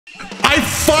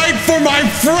fight for my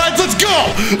friends. Let's go.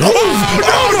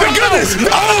 Oh my goodness.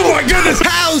 Oh my goodness.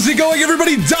 How's it going,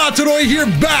 everybody? Dotodoya here,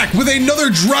 back with another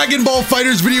Dragon Ball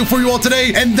FighterZ video for you all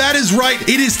today. And that is right,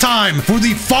 it is time for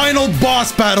the final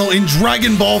boss battle in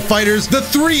Dragon Ball FighterZ. The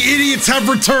three idiots have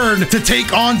returned to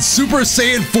take on Super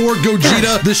Saiyan 4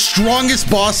 Gogeta, the strongest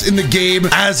boss in the game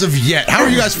as of yet. How are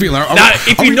you guys feeling?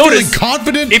 If you notice,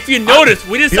 confident? If you notice,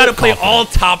 we decided to play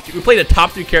we play the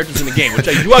top 3 characters in the game, which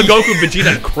are Goku,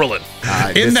 Vegeta, and Krillin.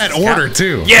 In that order,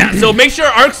 too. Yeah, so make sure,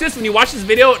 Arxis, when you watch this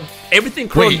video, everything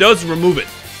Krillin does, remove it.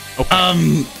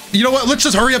 Okay. You know what? Let's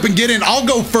just hurry up and get in. I'll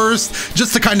go first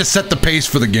just to kind of set the pace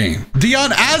for the game.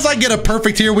 Dion, as I get a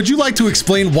perfect here, would you like to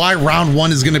explain why round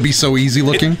 1 is going to be so easy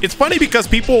looking? It's funny because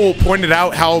people pointed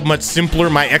out how much simpler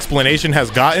my explanation has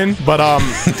gotten, but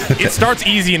it starts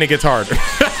easy and it gets hard.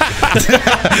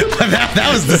 that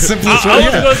was the simplest way. I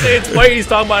was going to say it's funny he's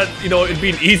talking about, you know, it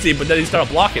being easy, but then he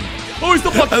started blocking. Oh, he's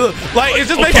still blocking. Like, it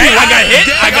just makes me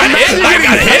I got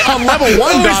hit. On level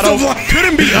 1, Dotto.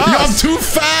 Couldn't be us. I'm too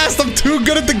fast. I'm too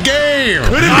good at the game.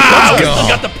 Couldn't be us. We still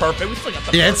got the perfect.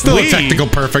 Yeah, it's still a technical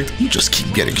perfect. You just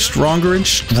keep getting stronger and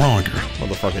stronger.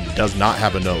 Motherfucker does not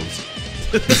have a nose.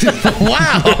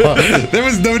 Wow. There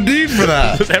was no need for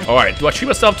that. All right, do I treat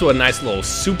myself to a nice little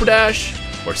super dash?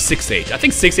 Or 6H. I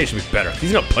think 6H should be better.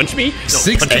 He's gonna punch me.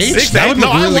 6H? That would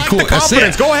look really cool. The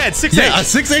confidence. Go ahead. 6H. Yeah, a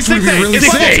 6H would be really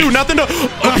sick. sick. Nothing to.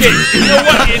 Okay, you know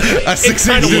what? A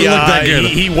 6H didn't look that good.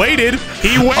 He waited.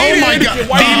 He waited. Oh my god.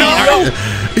 Dino.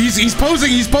 He's posing.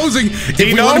 He's posing. If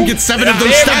we Dino? let him get 7 of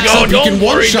those stacks up, he can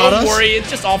one-shot us. Don't worry. It's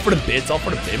just all for the bit. It's all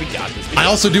for the bit. We got this. I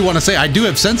also do want to say I do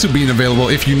have Sensu being available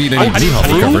if you need any blue health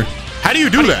recovery. How do you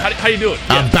do that? How do you do it?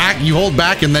 Back. You hold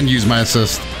back and then use my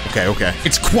assist. Okay.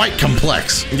 It's quite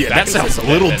complex. Yeah, that sounds a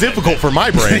little difficult for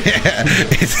my brain.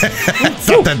 It's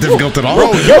not that difficult at all.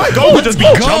 Bro, you might go and just be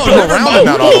jumping around in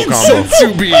that auto combo.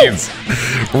 Sensu beans.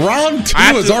 Round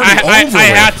 2 is already over.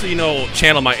 I had to, you know,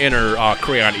 channel my inner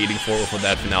crayon eating for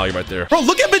that finale right there. Bro,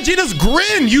 look at Vegeta's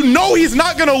grin. You know he's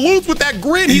not gonna lose with that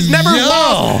grin. He's never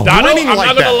lost. I'm not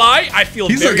gonna lie. I feel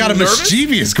he's very got a nervous.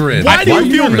 mischievous grin. Why do you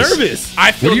feel nervous?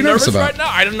 I feel nervous right now.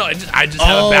 I don't know. I just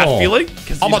have a bad feeling.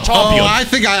 I'm a champion.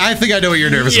 I think I know what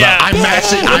you're nervous about. I'm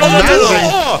mashing.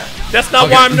 That's not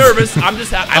why I'm nervous. I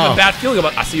have a bad feeling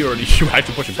about. I see you already. You're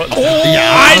actually pushing buttons.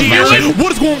 Yeah,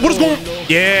 What is going?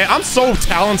 Yeah, I'm so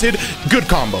talented. Good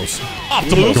combos.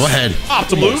 Optimus. Go ahead.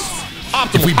 Optimus.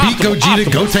 If we beat Gogeta,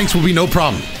 Gotenks will be no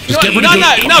problem. Just get rid of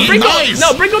bring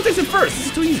Gotenks in first. This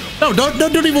is too easy. No,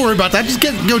 don't even worry about that. Just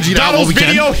get Gogeta out while we can.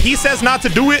 Video, he says not to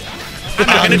do it. I'm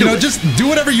not gonna do it. Just do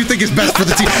whatever you think is best for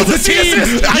the team. The team!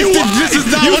 This is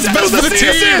not what's best for the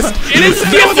team! It is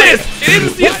the assist! It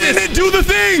is the assist! Why didn't it do the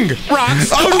thing?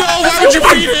 Rocks. Oh no, why would you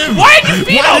beat him? Why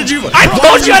did you beat him? I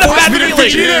told you I had a bad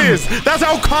feeling! That's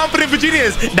how confident Vegeta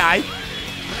is. Die.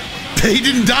 He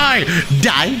didn't die.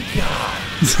 Die.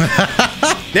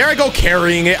 There I go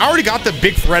carrying it. I already got the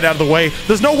big threat out of the way.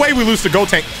 There's no way we lose to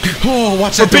Gotenk. Oh,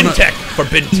 watch that Forbidden Tech.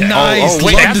 Forbidden Tech. Nice.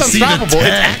 Wait, that's unstoppable. It's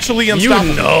actually unstoppable.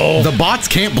 You know. The bots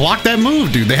can't block that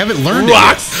move, dude. They haven't learned it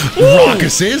yet. Rock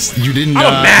assist. You didn't.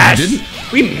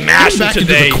 We mashed back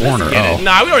today. Into the corner.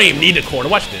 Nah, we don't even need the corner.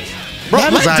 Watch this. Bro,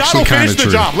 let Dotto finish the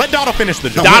job. Let Dotto finish the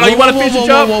job. Dotto, you want to finish the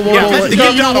job? Yeah,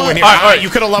 get Dotto in here. All right, you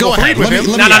could have level 3 with him.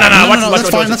 No, that's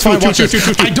fine. That's fine. Watch this.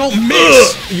 I don't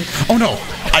miss. Oh no.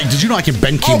 Did you know I can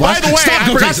bend key? Oh, by the way, I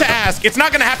forgot to ask. It's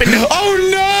not gonna happen. Oh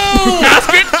no! Ask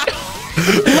it.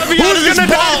 Let me out of this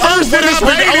ball. First in this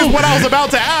raid is what I was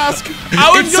about to ask.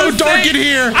 It's so dark in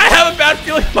here. I have a bad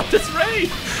feeling about this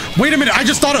raid. Wait a minute, I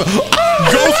just thought of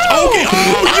Ghost. Okay.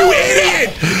 Oh, you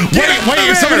idiot! Wait,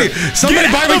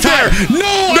 somebody buy me time. No,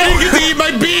 I didn't get to eat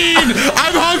my bean.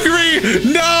 I'm hungry.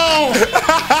 No.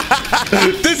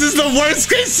 This is the worst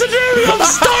case scenario. I'm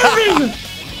starving.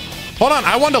 Hold on,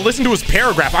 I wanted to listen to his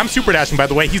paragraph. I'm super dashing, by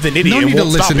the way. He's an idiot. No need to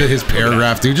listen to his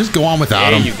paragraph, dude. Just go on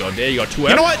without him. There you go. 2F.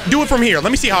 You know what? Do it from here.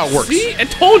 Let me see how it works. See? I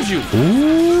told you.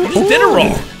 Ooh. You did it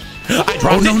wrong. I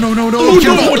dropped it. No.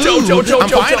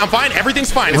 I'm fine.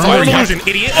 Everything's fine. It's all an illusion,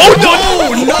 idiot. Oh,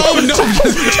 no.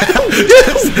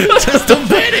 Just don't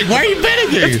panic. Why are you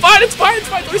panicking? It's fine.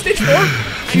 Go to stage 4. Why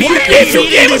are you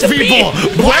feeding these people?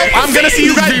 Well, I'm going to see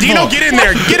you guys. Dino, get in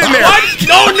there. What?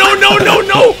 No.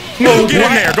 No, get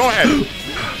in there. Go ahead.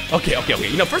 Okay.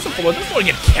 You know, first of all, I just want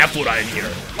to get careful out of here.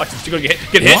 Watch this. You're going to get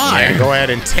hit. Why? Yeah, go ahead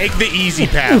and take the easy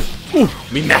path.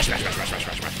 Me mash.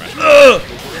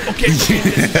 Okay.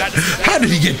 How did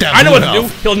he get that? I know what to do.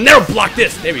 He'll never block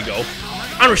this. There we go.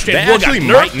 Unrestrained. They actually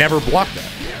might never block that.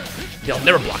 He'll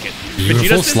never block it.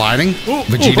 Beautiful sliding.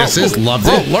 Vegeta says, loved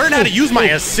it. Learn how to use my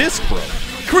assist, bro.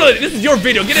 Krillin, this is your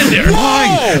video. Get in there.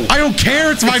 Why? I don't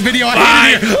care. It's my video. I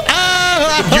hate it here.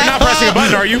 You're not pressing a a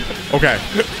button, are you? Okay.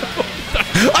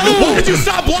 Why did you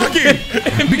stop blocking?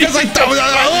 Because I thought.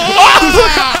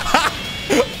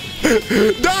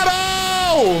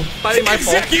 Doto! My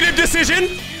fault. Executive decision.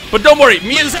 But don't worry,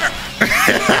 me and Sir.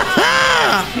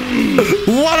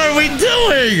 What are we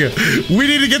doing? We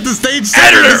need to get to stage 7.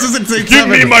 Editor, This isn't stage give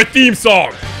 7. me my theme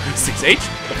song. 6H?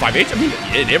 5H? I mean,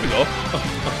 yeah, there we go.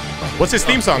 What's his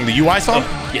theme song? The UI song?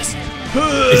 Yes.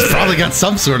 He's probably got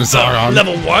some sort of song on.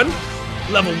 Level 1.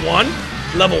 Level 1.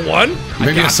 Level 1.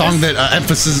 Maybe a song that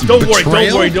emphasizes Don't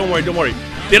betrayal? worry, don't worry.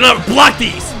 They don't block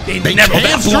these. They never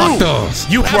can't block those.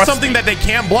 You have something that they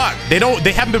can't block. They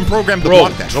haven't been programmed to Bro,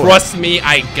 block that. trust me,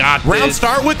 I got this. Round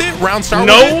start with it? Round start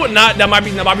no, with it? not that might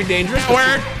be dangerous.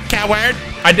 Coward.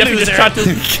 I definitely just tried to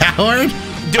Coward?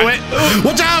 Do it.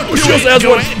 Watch out!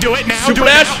 Do it now. Super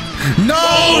dash.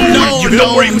 No.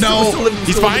 Don't worry.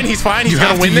 He's fine. He's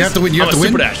gonna win this. You have to win.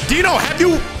 Super dash. Dino, have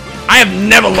you? I have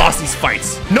never lost these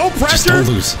fights. No Just pressure. don't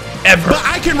lose. Ever. But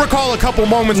I can recall a couple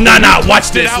moments. Nah, where you watch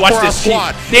touched it this. out Watch for this. our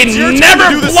squad. They It's your turn to never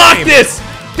do the block same. this.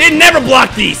 They never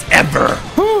block these ever.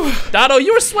 Doto,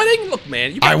 you were sweating. Look,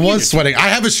 man. I was sweating. I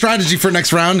have a strategy for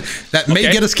next round that may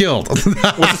get us killed. What's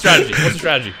the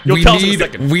strategy? You'll tell us in a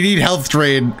second. We need health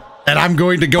trade, and I'm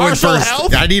going to go Partial in first.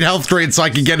 health? I need health trade so I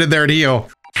can get in there and heal.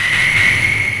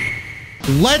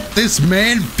 Let this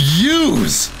man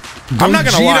fuse. I'm not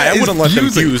gonna lie, I Gogeta wouldn't is let them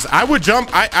fusing. fuse. I would jump.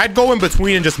 I'd go in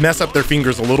between and just mess up their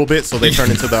fingers a little bit so they turn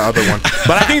into the other one.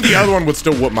 But I think the other one would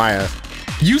still whoop my ass.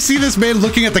 You see this man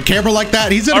looking at the camera like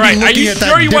that? He's gonna be looking at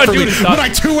that you wanna do differently. this, But I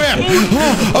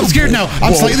 2M. I'm scared now.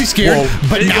 I'm slightly scared.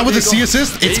 But now with the C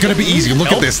assist, it's gonna be easy.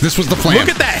 Look at this. This was the plan. Look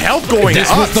at that health going This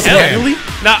up. was the plan.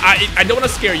 Now, I don't want to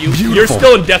scare you. Beautiful. You're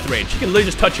still in death range. He can literally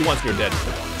just touch you once and you're dead.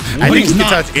 I think he's he can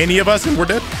not. touch any of us and we're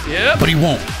dead. Yeah. But he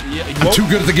won't. Yeah, he I'm won't. too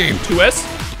good at the game. 2S.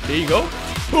 There you go.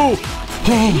 Ooh.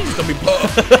 He's gonna be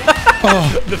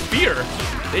the fear.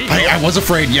 There you go. I was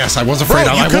afraid. Yes, I was afraid.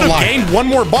 Bro, you I could won't have lie. gained one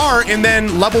more bar and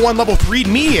then level 1, level 3'd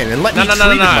me in and let me treat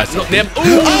myself. Ooh.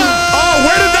 Oh,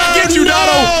 where did that get you,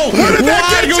 Doto? Where did that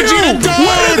get you?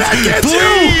 Where did that get you?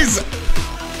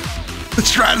 Please. The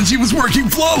strategy was working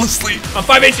flawlessly. I'm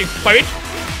 5H. 5H.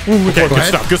 Okay, Go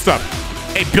ahead. good stuff.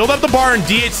 Hey, build up the bar and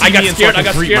DHC I got me and scared.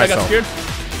 fucking treat myself.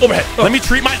 Overhead. Oh. Let me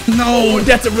treat my. Oh,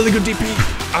 that's a really good DP.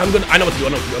 I know what to do. I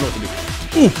know what to do.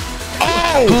 Ooh.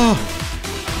 Oh!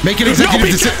 Make an executive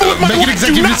decision. Make an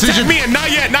executive decision. Me in. Not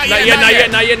yet. Not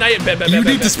yet. Bet. You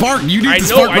need to spark. You need to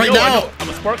spark right now. I'm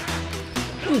a spark.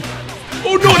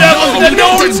 Oh no, that was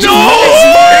no. It's too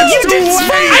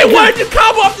late. I wanted to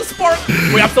combo off the spark.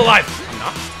 Wait, I'm still alive. I'm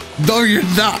not. No, you're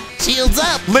not. Shields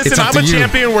up. Listen, It's up I'm to a you.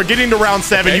 champion. We're getting to round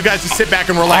 7. Okay. You guys just sit back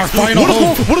and relax. Our final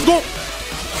hope. What is going?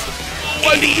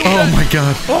 Oh my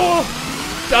god. Oh,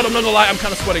 Dad, I'm not gonna lie. I'm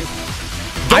kind of sweating.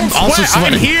 Don't I'm also sweat.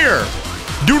 I'm sweating. here.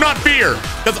 Do not fear,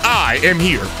 because I am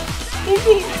here. Oh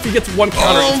no! If he gets one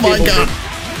counter, Oh it's my game god.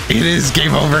 over. It is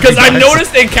game over. Because I guys.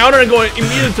 noticed they counter and going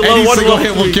immediately to level Any 1 single level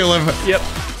hit will 3. kill him. Yep.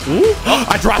 Ooh.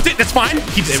 I dropped it. That's fine.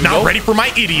 He's There just we not go. ready for my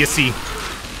idiocy.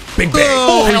 Big bang.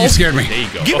 Oh, you health. scared me. There you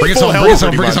go. Give Bring me us full home. health. Bring us home.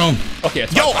 pretty Bring us much. home. Okay.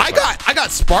 It's Yo, fine. I got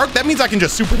spark. That means I can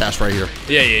just super dash right here.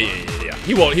 Yeah.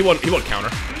 He won't counter.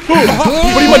 But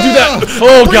he won't do that.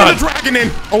 Oh Bring god. the dragon in.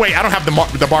 Oh wait, I don't have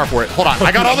the bar for it. Hold on.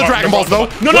 I got all the Dragon Balls though.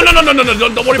 No. Don't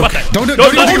worry about that. Don't No,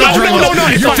 even think about no, Dragon no, Balls. no,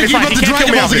 it's You're fine, thinking it's about fine. the He can't Dragon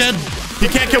kill me Balls off again. He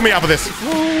can't kill me off of this.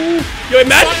 Yo,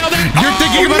 Matt. You're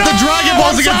thinking about the Dragon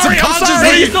Balls again Hey,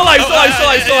 subconsciously. he's still alive.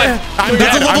 I'm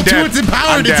That's dead. a level I'm 2. dead. It's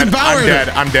empowered. It's empowered.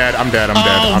 I'm dead.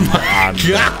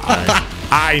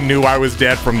 I knew I was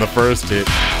dead from the first hit.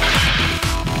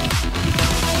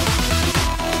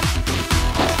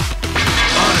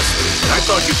 Honestly, I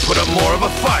thought you'd put up more of a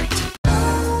fight.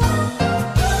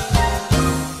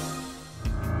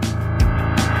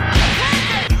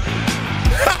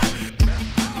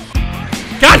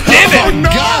 God damn it! Oh no!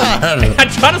 God. I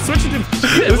tried to switch it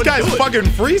to This guy's fucking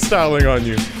freestyling on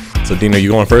you. So Dino, you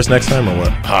going first next time or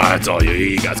what? It's all you.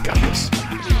 You guys got this.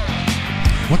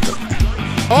 What the?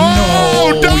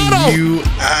 Oh, No, Doto! you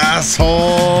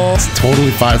asshole. It's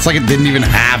totally fine. It's like it didn't even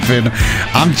happen.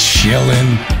 I'm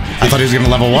chilling. I thought he was gonna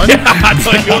level 1. That's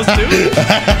how it goes too.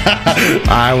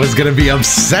 I was gonna be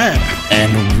upset.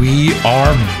 And we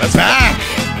are back.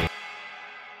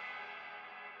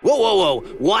 Whoa.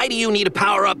 Why do you need to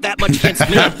power up that much against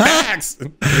me? Facts.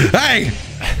 Hey,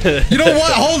 you know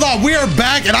what? Hold on. We are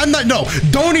back, and I'm not. No,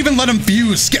 don't even let him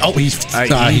fuse. Oh, he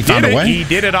found a way. He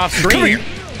did it off Come screen. here.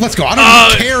 Let's go. I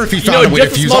don't even care if he found a way to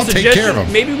just fuse. small I'll take care of suggestion,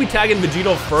 him. Maybe we tag in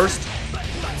Vegito first.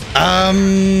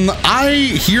 I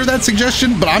hear that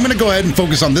suggestion, but I'm gonna go ahead and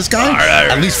focus on this guy,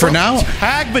 at least for now.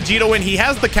 Tag Vegito in. He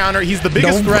has the counter. He's the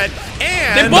biggest threat.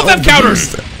 And they both have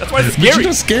counters. That's why it's scary.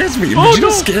 Vegito scares me. Oh,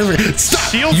 Vegito scares me.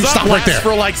 Stop. Shields You up stop right there.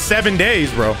 for like 7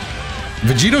 days, bro.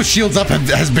 Vegito shields up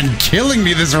has been killing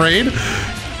me this raid.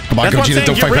 Come on, That's what I'm Gogeta, saying.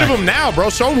 don't Get fight rid back. of him now, bro.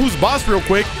 Show him who's boss real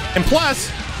quick. And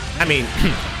plus, I mean,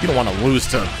 you don't want to lose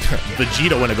to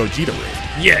Vegito in a Gogeta raid.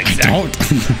 Yeah, exactly. Don't.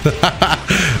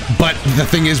 But the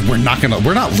thing is, we're not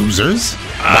losers.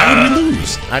 Why would we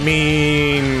lose? I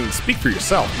mean, speak for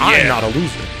yourself. I'm not a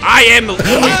loser. I am. What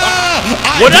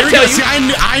did I tell you?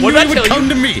 I knew he would come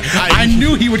to me. I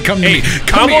knew he would come to me.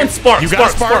 Come on, Spark. You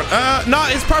got Spark. No,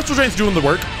 it's Partial Drain's doing the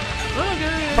work.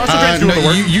 Partial Drain's doing the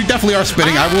work. You definitely are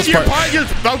spinning. I will Spark.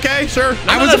 Okay, sure.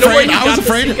 I was afraid. I was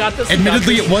afraid.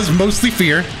 Admittedly, it was mostly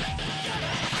fear.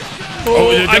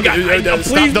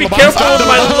 Please be careful of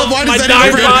my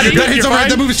dying body. It's alright.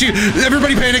 That move is cheap.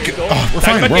 Everybody panic. Oh, we're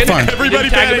fine. We're fine. Everybody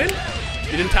panic.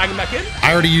 You didn't tag him back in?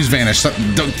 I already used Vanish. So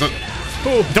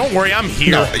don't worry, I'm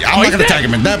here. No, I'm not gonna tag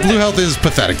him in. That blue health is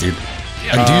pathetic, dude.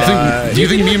 And do you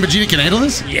think me and Vegeta can handle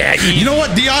this? Yeah. You know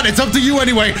what, Dion? It's up to you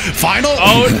anyway. Final.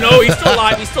 Oh no, he's still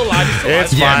alive. He's still alive.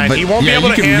 It's fine. He won't be able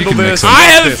to handle this. I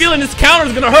have a feeling this counter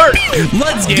is gonna hurt.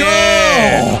 Let's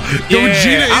go.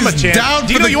 Gogeta is down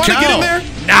for the you want to get in there?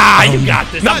 Nah, you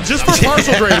got this. Not just for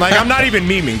Partial Drain. Like, I'm not even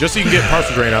memeing, just so you can get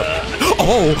Partial Drain up.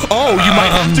 Oh, you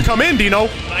might have to come in, Dino.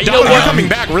 You know what? You're coming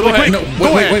back really quick. No,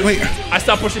 wait. I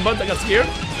stopped pushing buttons. I got scared.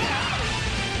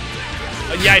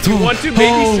 Yeah, if you want to,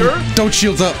 maybe, sure. Don't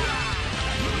shields up.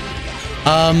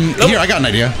 Here, I got an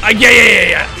idea.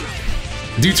 Yeah.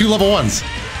 Do 2 level 1s.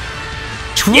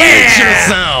 Treat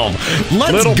yourself.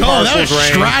 Let's go. That was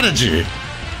strategy.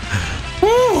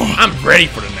 Woo. I'm ready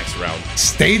for the next round.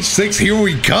 Stage 6, here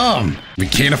we come. We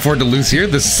can't afford to lose here.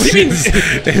 This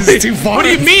is too far. What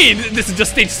do you mean? This is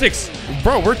just stage 6.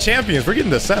 Bro, we're champions. We're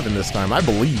getting to 7 this time, I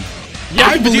believe. Yeah,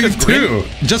 I believe too.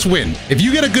 Just win. If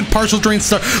you get a good partial drain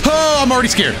start, I'm already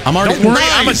scared. I'm already. Don't worry,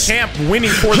 I'm a champ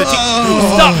winning for the team.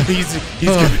 Stop. He's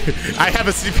good. I have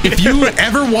a CP. If you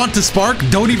ever want to spark,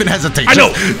 don't even hesitate. I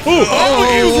know. He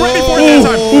was ready for it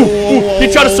that time.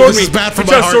 He tried to sword me. This is bad for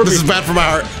my heart. This is bad for my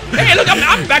heart. Hey, look,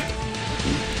 I'm back.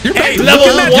 You're back to level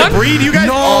 1. Breed, you guys.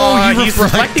 No, he's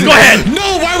reflecting. Go ahead.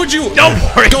 No, why would you? Don't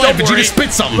worry. Go ahead, Vegeta,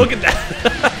 spit something. Look at that.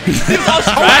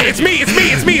 It's me.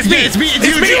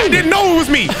 I didn't know it was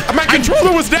me. My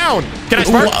controller was down. Can I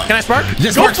spark?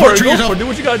 Yes, Go for it. Do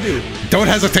what you gotta do. Don't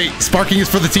hesitate. Sparking is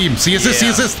for the team. See assist.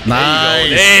 Nice.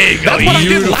 There you go. That's what I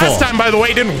did last time, by the way.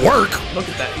 It didn't work. Look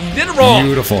at that. You did it wrong.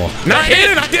 Beautiful. No, I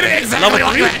did it exactly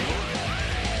like that.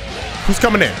 Who's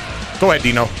coming in? Go ahead,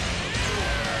 Dino.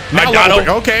 Now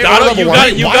Doto. Okay. Doto, you got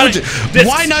it. You got it.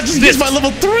 Why not just use my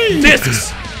level 3?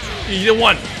 Discs. You did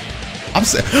 1.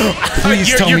 Please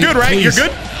tell me. You're good, right? Please.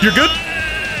 You're good?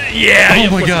 Yeah. Oh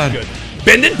my god.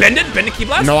 Bend it, keep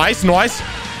blast. No ice. No!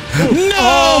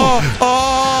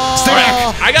 Stay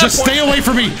back. Just stay away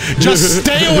from me. Just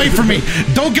stay away from me.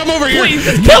 Don't come over here. Please,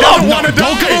 just kill him.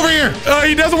 Don't come over here.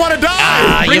 He doesn't want to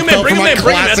die. Bring him in.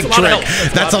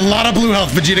 That's a lot of blue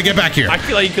health. Vegeta, get back here. I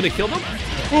feel like you could have killed him.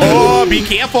 Oh, be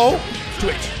careful.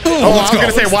 Twitch. I was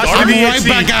gonna say, watch the right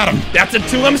back at him. That's a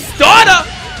 2M starter.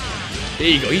 There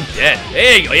you go. He's dead.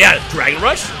 There you go. Yeah, Dragon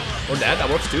Rush or that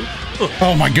works too.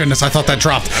 Oh my goodness, I thought that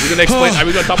dropped. Are we gonna explain? Are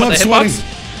we gonna talk about the hitbox?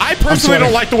 I personally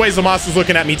don't like the way Zamasu is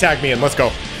looking at me. Tag me in. Let's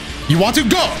go. You want to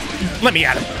go? Let me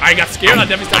at him. I got scared. I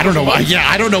don't know why. Yeah,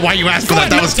 I don't know why you asked for that.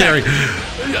 That was scary.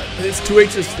 It's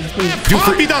 2H's. Feel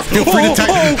free to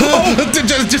tag.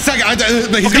 Just a second.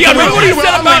 He's got what you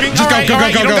said about. Just go.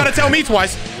 You don't gotta tell me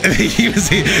twice. He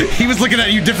was looking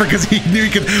at you different because he knew he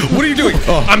could. What are you doing?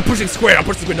 I'm pushing square.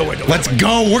 No way. Let's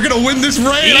go. We're gonna win this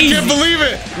raid. I can't believe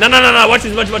it. No. Watch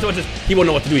this. He won't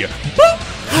know what to do here.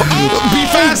 Be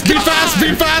fast.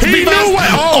 He knew what.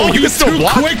 Oh, you was too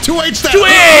quick. 2H that.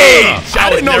 2H. I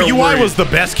didn't know UI was the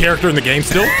best character in the game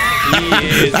still.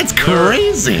 That's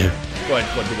crazy. Go ahead,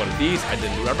 do one of these. I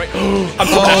didn't do that right. I'm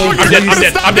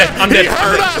dead. He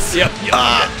hurt us. Yep.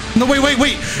 No, wait.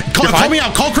 Call me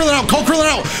out. Call Krillin out.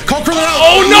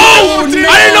 Oh no! I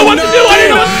didn't know what to do.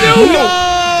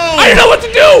 I didn't know what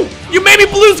to do. You made me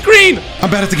blue screen. I'm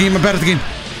bad at the game.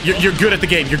 You're good at the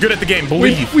game.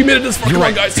 Believe. We made it this far. Come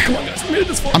on, guys. We made it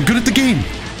this far. I'm good at the game.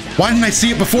 Why didn't I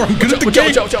see it before? I'm good at the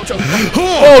game. Oh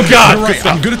god. You're right.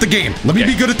 I'm good at the game. Let me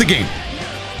be good at the game.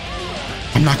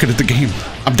 I'm not good at the game.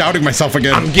 I'm doubting myself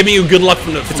again. I'm giving you good luck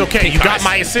from the. It's okay. You got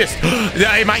my assist.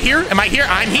 Am I here?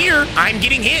 I'm here. I'm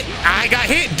getting hit. I got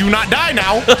hit. Do not die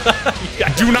now.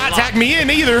 Do not tag me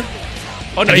in either.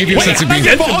 Oh no, I gave you a sensu bean.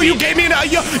 Oh, you gave me you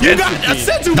got a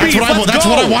sensu bean. That's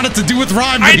what I wanted to do with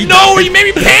Rhyme. I know, you made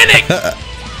me panic.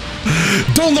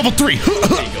 Don't level 3. There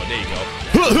you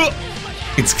go.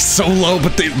 It's so low,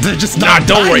 but they're just not. Nah,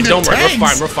 don't worry.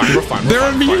 We're fine. They're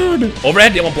immune.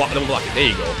 Overhead, they won't block it. There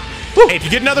you go. Hey, if you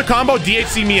get another combo,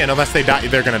 DHC me in. Unless they die,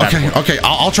 they're gonna die. Okay,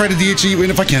 I'll try to DHC you in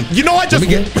if I can. You know what? Just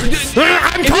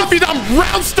I'm confident.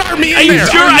 Round start me in there.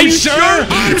 Are you sure?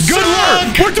 Good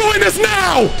luck. We're doing this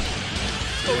now.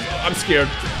 I'm scared.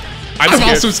 I'm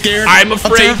also scared. I'm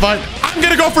afraid. I'm terrified. I'm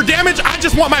gonna go for damage. I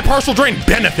just want my partial drain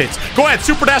benefits. Go ahead,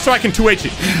 super dash so I can 2H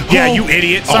it. Yeah, you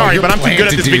idiot. Sorry, but I'm too good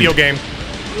at this video game.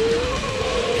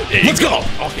 Let's go.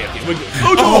 Okay.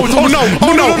 Oh no.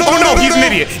 He's an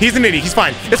idiot. He's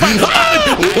fine. It's fine.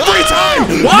 Every time.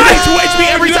 Why? 2H me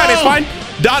every time. It's fine.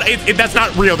 That's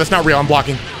not real. I'm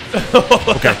blocking.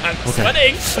 Okay. I'm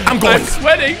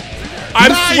sweating.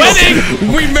 I'm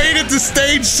sweating. We made it to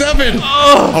stage 7.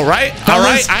 All right.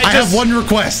 I have one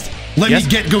request. Let me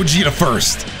get Gogeta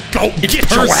first. Go get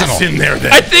your ass in there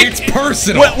then. I think it's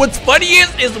personal. What's funny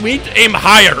is we need to aim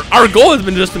higher. Our goal has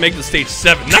been just to make the stage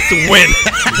 7, not to win.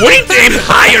 We need to aim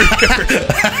higher.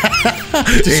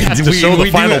 Just have to show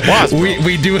the final boss.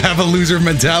 We do have a loser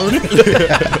mentality.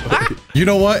 You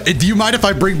know what? Do you mind if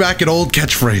I bring back an old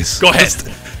catchphrase? Go ahead.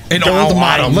 An old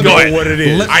motto. Let me know what it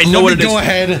is. I know what it is.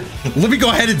 Let me go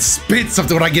ahead and spit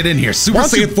something when I get in here. Super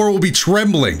Saiyan 4 will be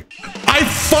trembling. I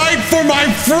fight for my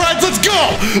friends. Let's go.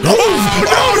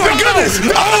 Oh my goodness.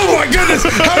 Oh my goodness.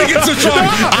 How did I get so strong?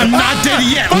 I'm not dead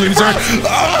yet, loser.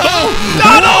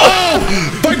 Dono!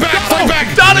 Fight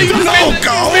back. Dono, you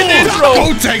spin the intro.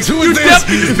 Gotenks, who is this?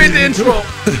 Definitely spin the intro.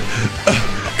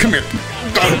 Come here.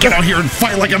 Get out here and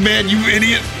fight like a man, you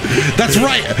idiot. That's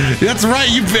right. You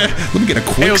let me get a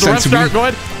quick sense of Go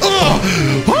ahead.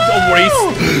 Don't worry,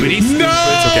 stupid. No.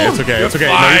 It's okay.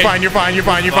 No, you're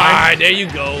fine. There you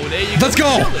go. Let's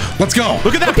go.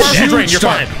 Look at that partial drain. You're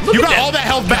fine. You got all that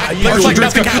health back.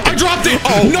 I dropped it.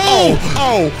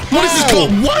 What is this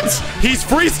called? What? He's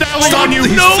freestyling on you.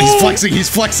 No. He's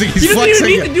flexing. You didn't even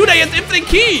need to do that. He has infinite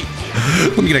key.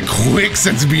 Let me get a quick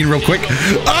sense of being real quick.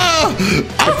 Oh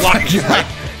my God.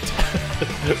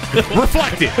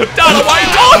 Reflect it. Dono, why are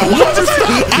you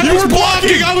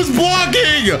doing? I was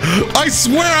blocking. I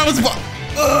swear I was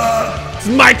It's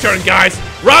my turn, guys.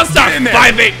 Round start.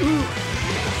 5-8.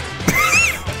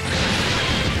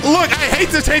 Look, I hate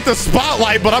to take the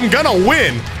spotlight, but I'm gonna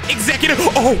win. Executive.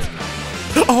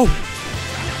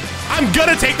 I'm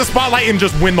gonna take the spotlight and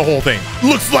just win the whole thing.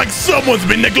 Looks like someone's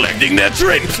been neglecting their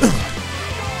training.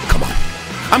 Come on.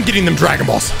 I'm getting them Dragon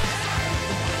Balls.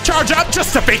 Charge up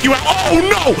just to fake you out. Oh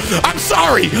no! I'm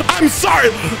sorry.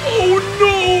 Oh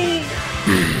no!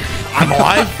 I'm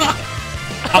alive?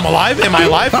 I'm alive? Am I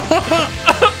alive?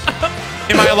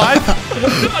 Am I alive?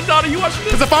 Dono, you watching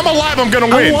this? Because if I'm alive, I'm gonna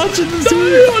win. I'm watching this.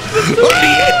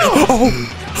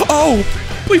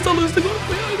 Please don't lose the goal.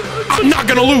 I'm not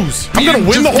gonna lose. I'm gonna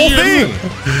win the whole thing.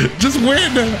 Just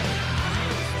win.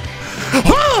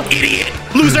 Idiot.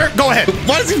 Loser, go ahead.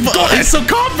 Why is he? He's so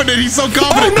confident. Oh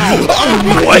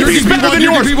no! What? He's better than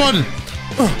yours.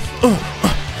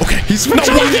 Okay. He's no,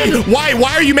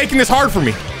 why are you making this hard for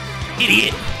me?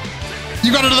 Idiot.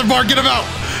 You got another bar. Get him out.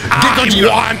 I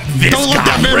want this Don't let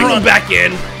that man Bring run. him back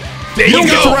in. There You you don't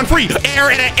get to go. run free.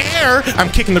 Air. I'm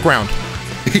kicking the ground.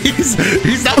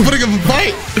 He's not putting up a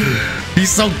fight. He's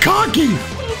so cocky.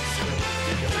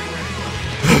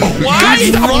 Why?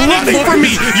 Stop running for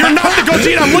me. You're not the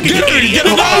Gogeta. I'm looking at you, idiot.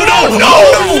 No.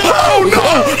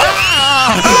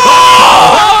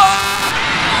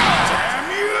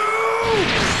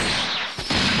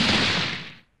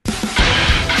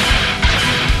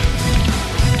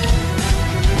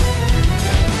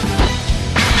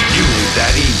 You ain't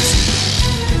that easy.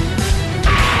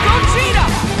 Gogeta!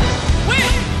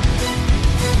 Win!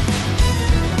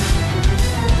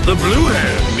 The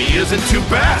blue-haired me isn't too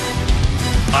bad.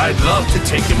 I'd love to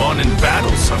take him on in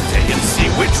battle someday and see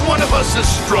which one of us is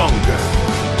stronger.